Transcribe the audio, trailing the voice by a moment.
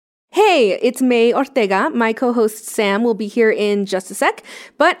Hey, it's May Ortega. My co-host Sam will be here in just a sec,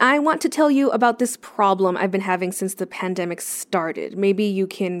 but I want to tell you about this problem I've been having since the pandemic started. Maybe you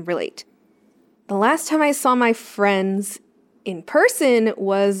can relate. The last time I saw my friends in person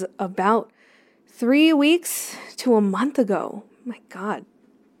was about 3 weeks to a month ago. My God.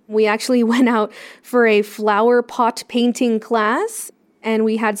 We actually went out for a flower pot painting class, and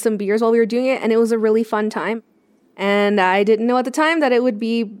we had some beers while we were doing it, and it was a really fun time. And I didn't know at the time that it would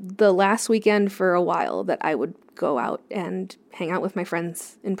be the last weekend for a while that I would go out and hang out with my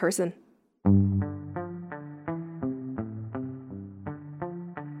friends in person.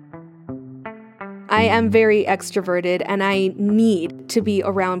 I am very extroverted and I need to be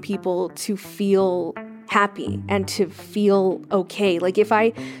around people to feel happy and to feel okay. Like if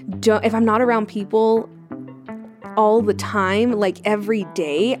I'm not around people all the time, like every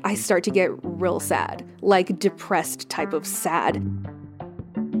day, I start to get real sad, like depressed type of sad.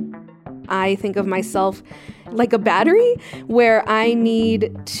 I think of myself like a battery where I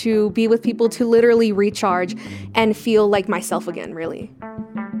need to be with people to literally recharge and feel like myself again, really.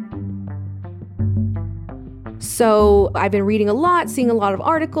 So I've been reading a lot, seeing a lot of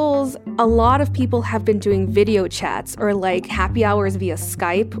articles. A lot of people have been doing video chats or like happy hours via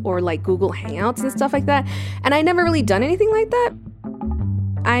Skype or like Google Hangouts and stuff like that. And I never really done anything like that.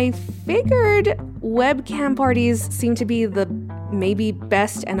 I figured webcam parties seem to be the maybe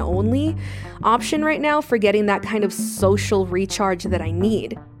best and only option right now for getting that kind of social recharge that I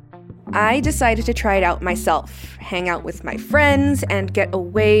need. I decided to try it out myself, hang out with my friends, and get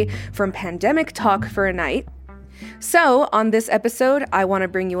away from pandemic talk for a night. So, on this episode, I want to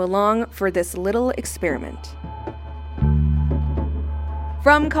bring you along for this little experiment.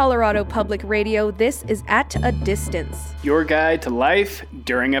 From Colorado Public Radio, this is At a Distance. Your guide to life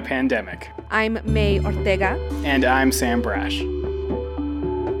during a pandemic. I'm May Ortega. And I'm Sam Brash.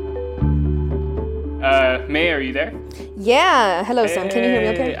 May, are you there? Yeah. Hello, Sam. Can you hear me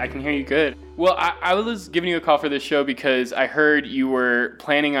okay? I can hear you good. Well, I was giving you a call for this show because I heard you were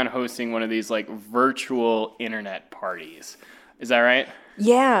planning on hosting one of these like virtual internet parties. Is that right?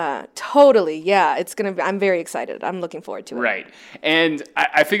 Yeah, totally. Yeah, I'm very excited. I'm looking forward to it. Right. And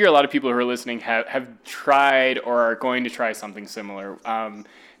I figure a lot of people who are listening have tried or are going to try something similar.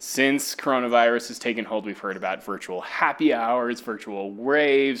 Since coronavirus has taken hold, we've heard about virtual happy hours, virtual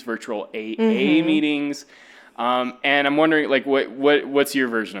raves, virtual AA meetings. And I'm wondering, like, what's your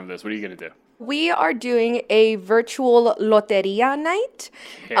version of this? What are you going to do? We are doing a virtual Loteria night.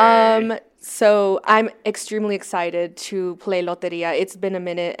 Okay. So I'm extremely excited to play Loteria. It's been a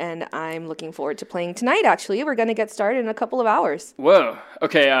minute, and I'm looking forward to playing tonight, actually. We're going to get started in a couple of hours. Whoa.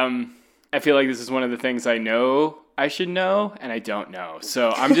 Okay, I feel like this is one of the things I know I should know, and I don't know.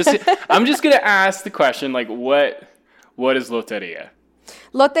 So I'm just going to ask the question, like, what is Loteria?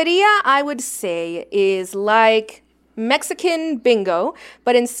 Loteria, I would say, is like Mexican bingo,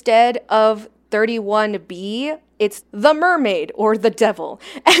 but instead of 31B, it's the mermaid or the devil.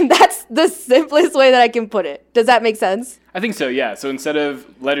 And that's the simplest way that I can put it. Does that make sense? I think so, yeah. So instead of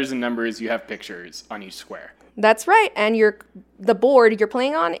letters and numbers, you have pictures on each square. That's right. And the board you're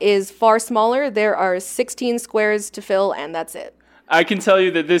playing on is far smaller. There are 16 squares to fill, and that's it. I can tell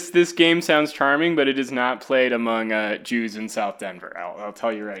you that this game sounds charming, but it is not played among Jews in South Denver. I'll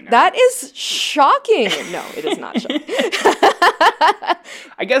tell you right now. That is shocking. No, it is not shocking.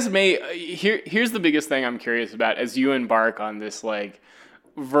 I guess, May, here's the biggest thing I'm curious about as you embark on this, like,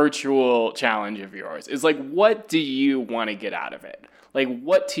 virtual challenge of yours. Is, like, what do you want to get out of it? Like,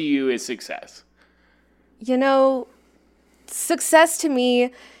 what to you is success? You know, success to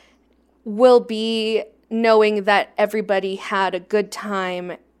me will be knowing that everybody had a good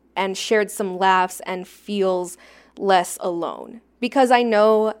time and shared some laughs and feels less alone. Because I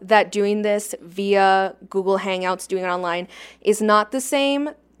know that doing this via Google Hangouts, doing it online, is not the same,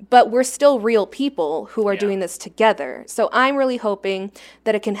 but we're still real people who are doing this together. So I'm really hoping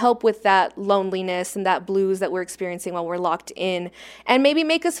that it can help with that loneliness and that blues that we're experiencing while we're locked in, and maybe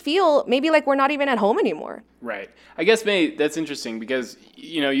make us feel maybe like we're not even at home anymore. Right. I guess, May, that's interesting because,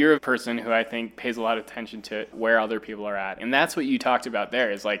 you know, you're a person who I think pays a lot of attention to where other people are at. And that's what you talked about there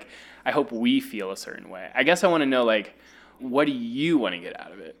is, like, I hope we feel a certain way. I guess I want to know, like, what do you want to get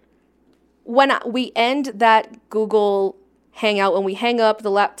out of it? When we end that Google Hangout, when we hang up,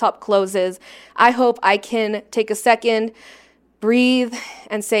 the laptop closes, I hope I can take a second, breathe,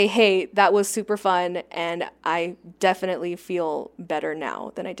 and say, hey, that was super fun, and I definitely feel better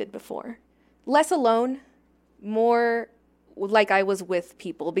now than I did before. Less alone, more like I was with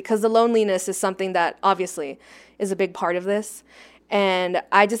people, because the loneliness is something that obviously is a big part of this, and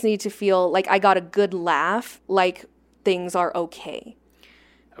I just need to feel like I got a good laugh, like things are okay.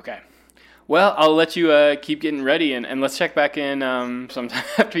 Okay. Well, I'll let you keep getting ready, and let's check back in sometime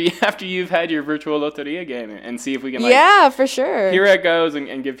after you've had your virtual Loteria game and see if we can for sure hear how it goes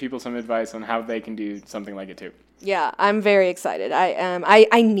and give people some advice on how they can do something like it too. Yeah, I'm very excited.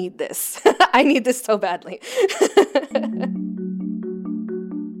 I need this. I need this so badly.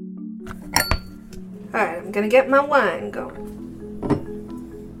 All right, I'm gonna get my wine going.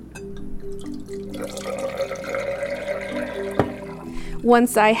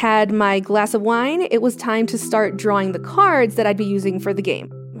 Once I had my glass of wine, it was time to start drawing the cards that I'd be using for the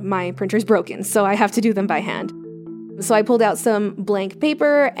game. My printer's broken, so I have to do them by hand. So I pulled out some blank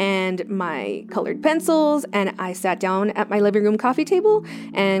paper and my colored pencils, and I sat down at my living room coffee table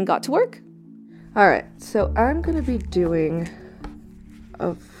and got to work. All right, so I'm gonna be doing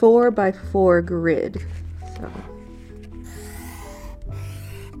a 4x4 grid. So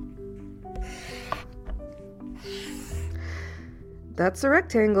that's a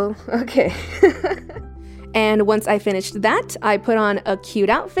rectangle. Okay. And once I finished that, I put on a cute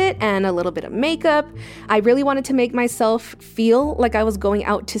outfit and a little bit of makeup. I really wanted to make myself feel like I was going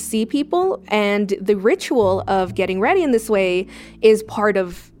out to see people, and the ritual of getting ready in this way is part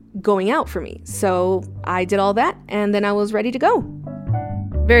of going out for me. So I did all that, and then I was ready to go.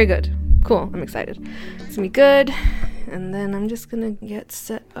 Very good. Cool. I'm excited. It's gonna be good. And then I'm just gonna get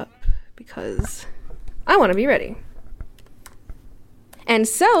set up because I want to be ready. And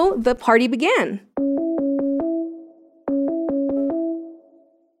so the party began.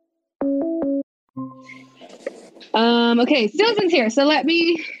 Okay, Susan's here, so let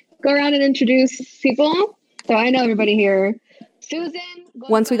me go around and introduce people. So I know everybody here. Susan.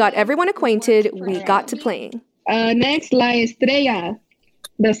 Once we got everyone acquainted, we got to playing. Next, La Estrella,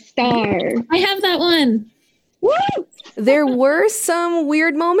 the star. I have that one. Woo! There were some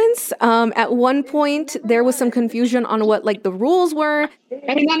weird moments. At one point, there was some confusion on what the rules were.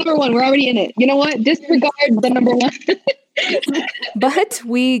 I mean, not number one. We're already in it. You know what? Disregard the number one. But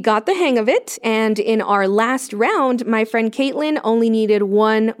we got the hang of it, and in our last round, my friend Caitlin only needed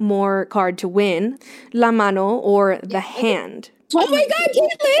one more card to win, La Mano, or the hand. Oh my God,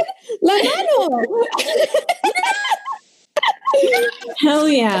 Caitlin! La Mano! Hell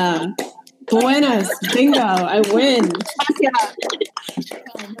yeah. Buenas. Bingo. I win.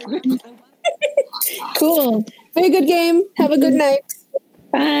 Cool. Very good game. Have a good night.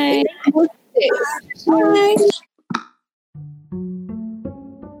 Bye. Bye.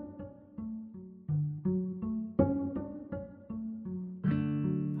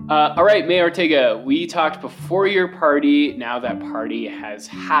 All right, May Ortega, we talked before your party. Now that party has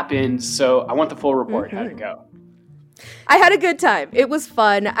happened, so I want the full report. How'd it go? I had a good time. It was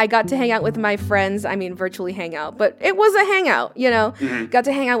fun. I got to hang out with my friends. I mean, virtually hang out, but it was a hangout, Got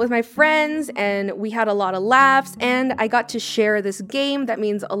to hang out with my friends, and we had a lot of laughs, and I got to share this game that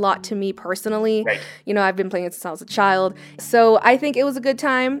means a lot to me personally. Right. I've been playing it since I was a child, so I think it was a good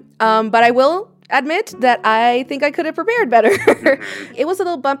time, but I will admit that I think I could have prepared better. It was a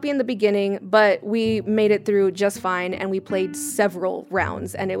little bumpy in the beginning, but we made it through just fine, and we played several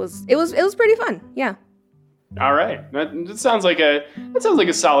rounds, and it was pretty fun. Yeah. All right, that sounds like a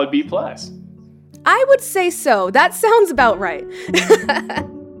solid B+. I would say so. That sounds about right.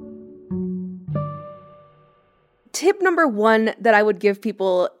 Tip number 1 that I would give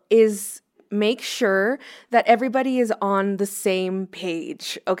people is make sure that everybody is on the same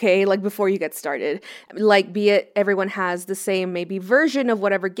page, okay? Before you get started. Be it everyone has the same maybe version of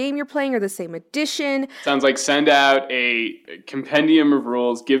whatever game you're playing or the same edition. Sounds like send out a compendium of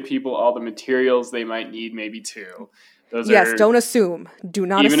rules, give people all the materials they might need, maybe two. Don't assume. Do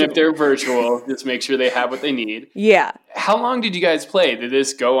not assume. Even if they're virtual, just make sure they have what they need. Yeah. How long did you guys play? Did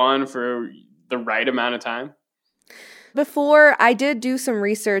this go on for the right amount of time? Before, I did do some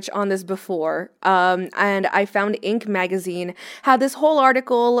research on this before, and I found Inc. magazine had this whole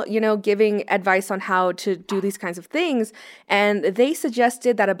article, giving advice on how to do these kinds of things, and they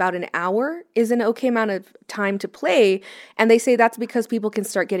suggested that about an hour is an okay amount of time to play, and they say that's because people can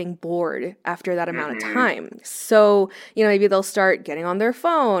start getting bored after that amount of time. So, maybe they'll start getting on their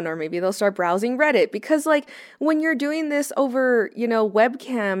phone, or maybe they'll start browsing Reddit, because when you're doing this over,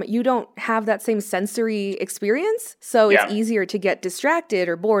 webcam, you don't have that same sensory experience, so it's easier to get distracted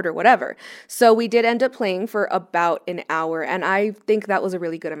or bored or whatever. So we did end up playing for about an hour, and I think that was a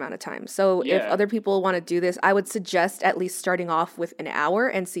really good amount of time. So if other people want to do this, I would suggest at least starting off with an hour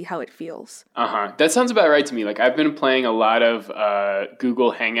and see how it feels. That sounds about right to me. I've been playing a lot of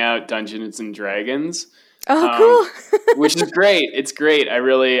Google Hangout Dungeons and Dragons. Oh, cool. Which is great. It's great. I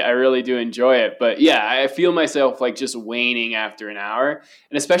really do enjoy it. But yeah, I feel myself just waning after an hour.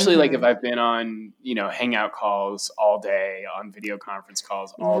 And especially if I've been on, hangout calls all day, on video conference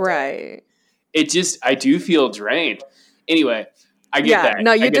calls all day. Right. I do feel drained. Anyway, I get that.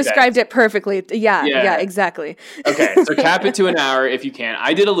 No, you described it perfectly. Yeah, exactly. Okay, so cap it to an hour if you can.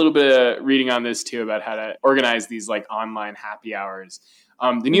 I did a little bit of reading on this too about how to organize these like online happy hours.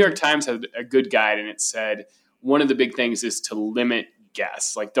 The New York Times had a good guide, and it said one of the big things is to limit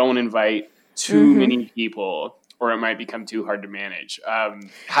guests. Like, don't invite too many people, or it might become too hard to manage.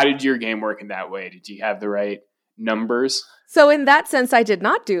 How did your game work in that way? Did you have the right numbers? So in that sense, I did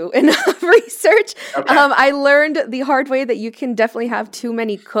not do enough research. Okay. I learned the hard way that you can definitely have too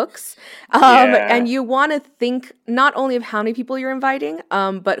many cooks. And you want to think not only of how many people you're inviting,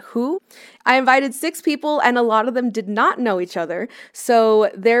 but who. I invited 6 people, and a lot of them did not know each other. So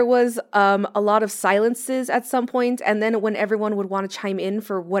there was a lot of silences at some point. And then when everyone would want to chime in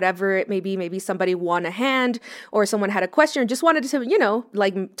for whatever it may be, maybe somebody won a hand or someone had a question or just wanted to,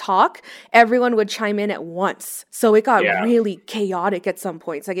 like talk, everyone would chime in at once. So it got really chaotic at some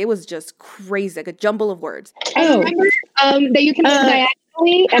points. Like, it was just crazy, like a jumble of words. I remember that you can go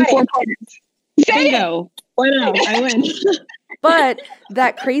diagonally and 4 corners. Bingo. Why not? I win. But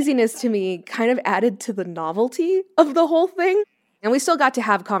that craziness to me kind of added to the novelty of the whole thing. And we still got to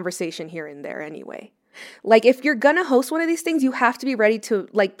have conversation here and there anyway. Like, if you're gonna host one of these things, you have to be ready to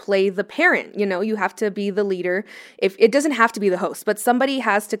like play the parent, you have to be the leader. If it doesn't have to be the host, but somebody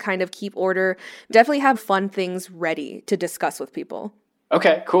has to kind of keep order, definitely have fun things ready to discuss with people.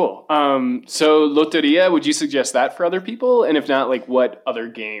 Okay, cool. So Loteria, would you suggest that for other people? And if not, like, what other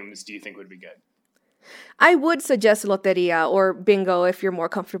games do you think would be good? I would suggest Loteria or Bingo if you're more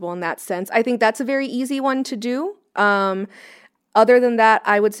comfortable in that sense. I think that's a very easy one to do. Other than that,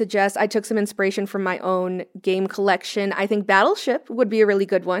 I would suggest, I took some inspiration from my own game collection. I think Battleship would be a really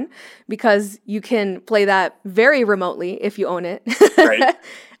good one because you can play that very remotely if you own it. Right.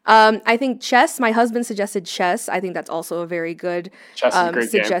 I think chess, my husband suggested chess. I think that's also a very good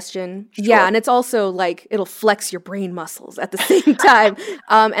suggestion. Sure. Yeah, and it's also like, it'll flex your brain muscles at the same time.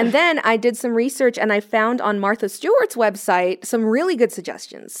 And then I did some research and I found on Martha Stewart's website some really good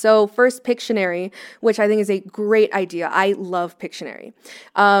suggestions. So first, Pictionary, which I think is a great idea. I love Pictionary.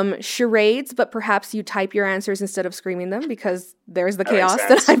 Charades, but perhaps you type your answers instead of screaming them because there's the chaos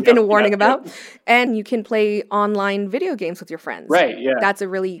that I've been warning about. And you can play online video games with your friends. Right, yeah. That's a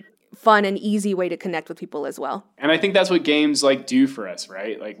really fun and easy way to connect with people as well. And I think that's what games like do for us,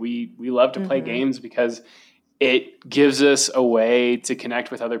 right? Like we love to play games because it gives us a way to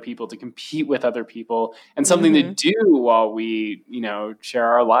connect with other people, to compete with other people, and something to do while we, share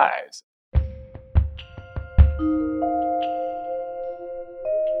our lives.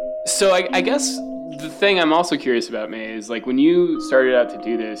 So I guess the thing I'm also curious about, May, is like when you started out to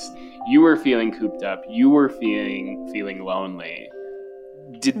do this, you were feeling cooped up, you were feeling lonely.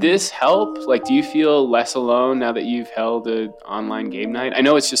 Did this help? Like, do you feel less alone now that you've held an online game night? I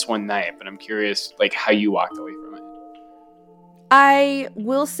know it's just one night, but I'm curious, like, how you walked away from it. I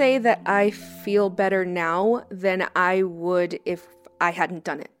will say that I feel better now than I would if I hadn't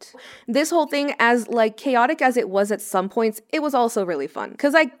done it. This whole thing, as like chaotic as it was at some points, it was also really fun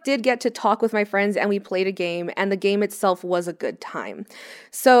because I did get to talk with my friends and we played a game and the game itself was a good time.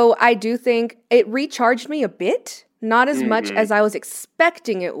 So I do think it recharged me a bit. Not as much as I was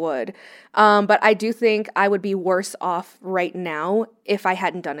expecting it would, but I do think I would be worse off right now if I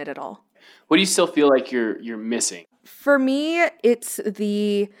hadn't done it at all. What do you still feel like you're missing? For me, it's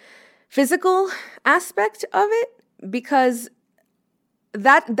the physical aspect of it because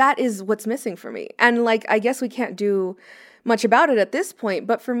that is what's missing for me. And like, I guess we can't do much about it at this point,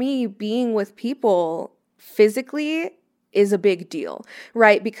 but for me, being with people physically is a big deal,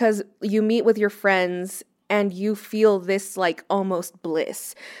 right? Because you meet with your friends and you feel this like almost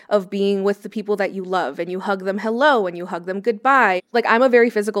bliss of being with the people that you love and you hug them hello and you hug them goodbye. Like, I'm a very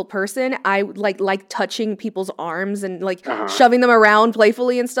physical person. I like touching people's arms and like shoving them around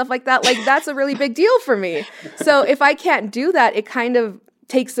playfully and stuff like that. Like, that's a really big deal for me. So if I can't do that, it kind of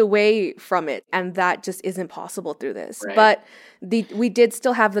takes away from it. And that just isn't possible through this. Right. But we did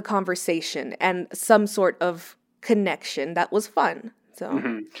still have the conversation and some sort of connection that was fun.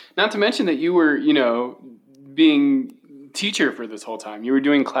 So Not to mention that you were, being teacher for this whole time. You were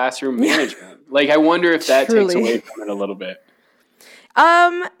doing classroom management. Like, I wonder if that takes away from it a little bit.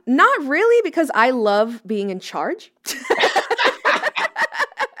 Not really, because I love being in charge.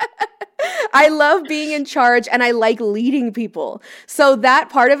 I love being in charge and I like leading people. So that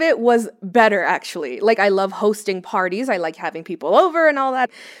part of it was better, actually. Like, I love hosting parties. I like having people over and all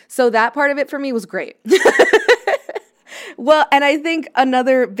that. So that part of it for me was great. Well, and I think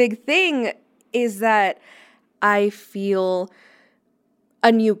another big thing is that I feel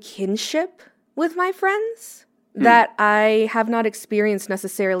a new kinship with my friends. that I have not experienced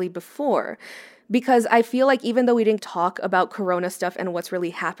necessarily before. Because I feel like even though we didn't talk about Corona stuff and what's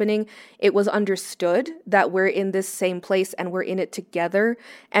really happening, it was understood that we're in this same place and we're in it together.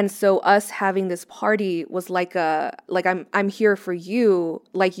 And so us having this party was like I'm here for you,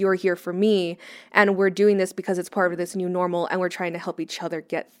 like you're here for me, and we're doing this because it's part of this new normal and we're trying to help each other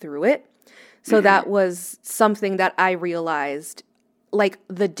get through it. So that was something that I realized like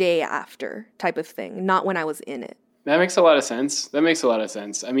the day after type of thing, not when I was in it. That makes a lot of sense. I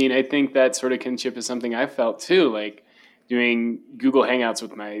mean, I think that sort of kinship is something I felt too, like doing Google Hangouts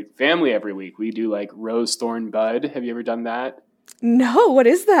with my family every week. We do like Rose, Thorn, Bud. Have you ever done that? No, what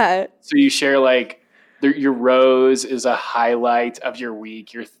is that? So you share like your rose is a highlight of your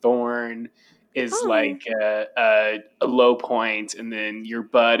week. Your thorn is like a low point. And then your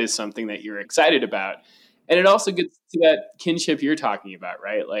bud is something that you're excited about. And it also gets to that kinship you're talking about,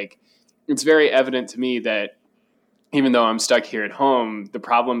 right? Like it's very evident to me that even though I'm stuck here at home, the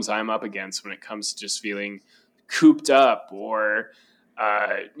problems I'm up against when it comes to just feeling cooped up or,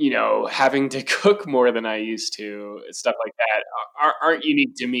 having to cook more than I used to, stuff like that aren't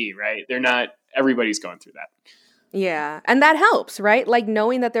unique to me, right? They're not, everybody's going through that. Yeah. And that helps, right? Like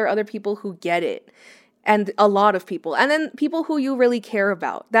knowing that there are other people who get it and a lot of people, and then people who you really care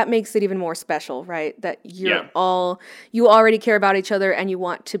about. That makes it even more special, right? That you already care about each other and you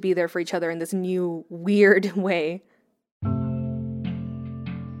want to be there for each other in this new weird way.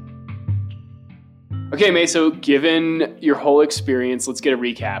 Okay, May, so given your whole experience, let's get a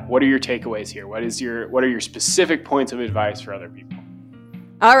recap. What are your takeaways here? What are your specific points of advice for other people?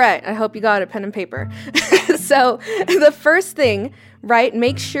 All right, I hope you got a pen and paper. So the first thing, right,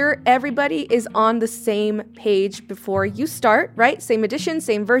 make sure everybody is on the same page before you start, right? Same edition,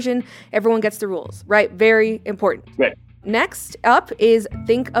 same version, everyone gets the rules, right? Very important. Right. Next up is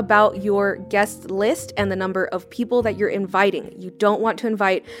think about your guest list and the number of people that you're inviting. You don't want to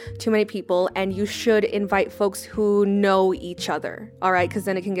invite too many people, and you should invite folks who know each other, all right? Because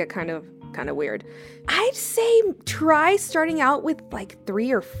then it can get kind of weird. I'd say try starting out with like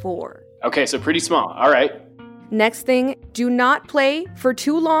 3 or 4. Okay, so pretty small. All right. Next thing, do not play for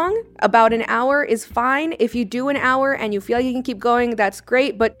too long. About an hour is fine. If you do an hour and you feel like you can keep going, that's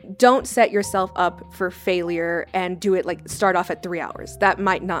great, but don't set yourself up for failure and do it like start off at 3 hours. That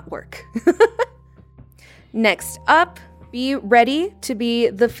might not work. Next up, be ready to be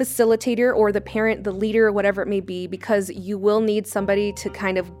the facilitator or the parent, the leader, whatever it may be, because you will need somebody to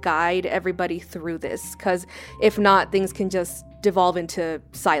kind of guide everybody through this, because if not, things can just devolve into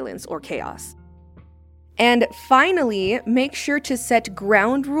silence or chaos. And finally, make sure to set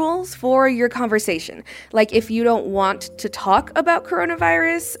ground rules for your conversation. Like if you don't want to talk about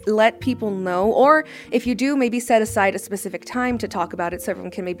coronavirus, let people know. Or if you do, maybe set aside a specific time to talk about it so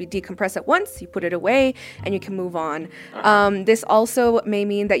everyone can maybe decompress at once. You put it away and you can move on. This also may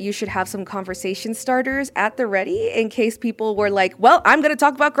mean that you should have some conversation starters at the ready in case people were like, well, I'm going to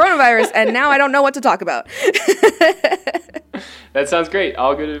talk about coronavirus and now I don't know what to talk about. That sounds great.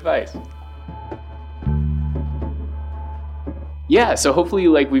 All good advice. Yeah, so hopefully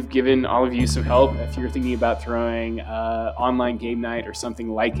we've given all of you some help if you're thinking about throwing online game night or something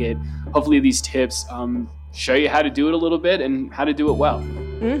like it. Hopefully these tips show you how to do it a little bit and how to do it well.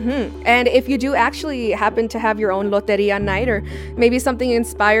 Mm-hmm. And if you do actually happen to have your own Loteria night or maybe something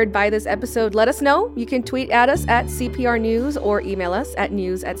inspired by this episode, let us know. You can tweet at us at CPR News or email us at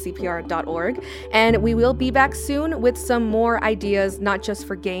news@cpr.org. And we will be back soon with some more ideas, not just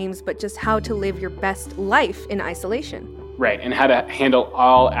for games, but just how to live your best life in isolation. Right, and how to handle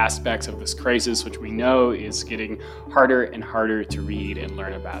all aspects of this crisis, which we know is getting harder and harder to read and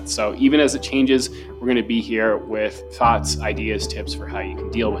learn about. So even as it changes, we're going to be here with thoughts, ideas, tips for how you can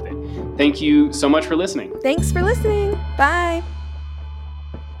deal with it. Thank you so much for listening. Thanks for listening. Bye.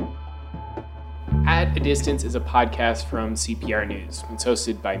 At a Distance is a podcast from CPR News. It's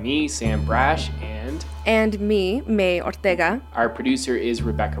hosted by me, Sam Brash, and me, May Ortega. Our producer is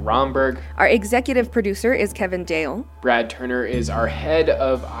Rebecca Romberg. Our executive producer is Kevin Dale. Brad Turner is our head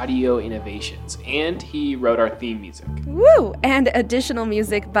of audio innovations, and he wrote our theme music. Woo! And additional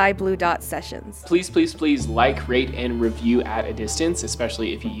music by Blue Dot Sessions. Please, please, please like, rate, and review At a Distance,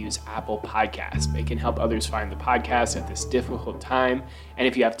 especially if you use Apple Podcasts. It can help others find the podcast at this difficult time. And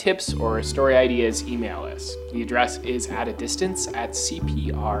if you have tips or story ideas, email us. The address is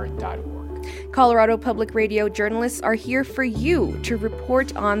atadistance@cpr.org. Colorado Public Radio journalists are here for you to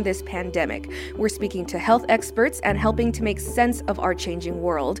report on this pandemic. We're speaking to health experts and helping to make sense of our changing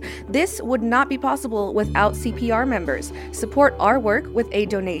world. This would not be possible without CPR members. Support our work with a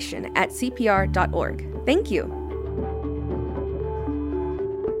donation at cpr.org. Thank you.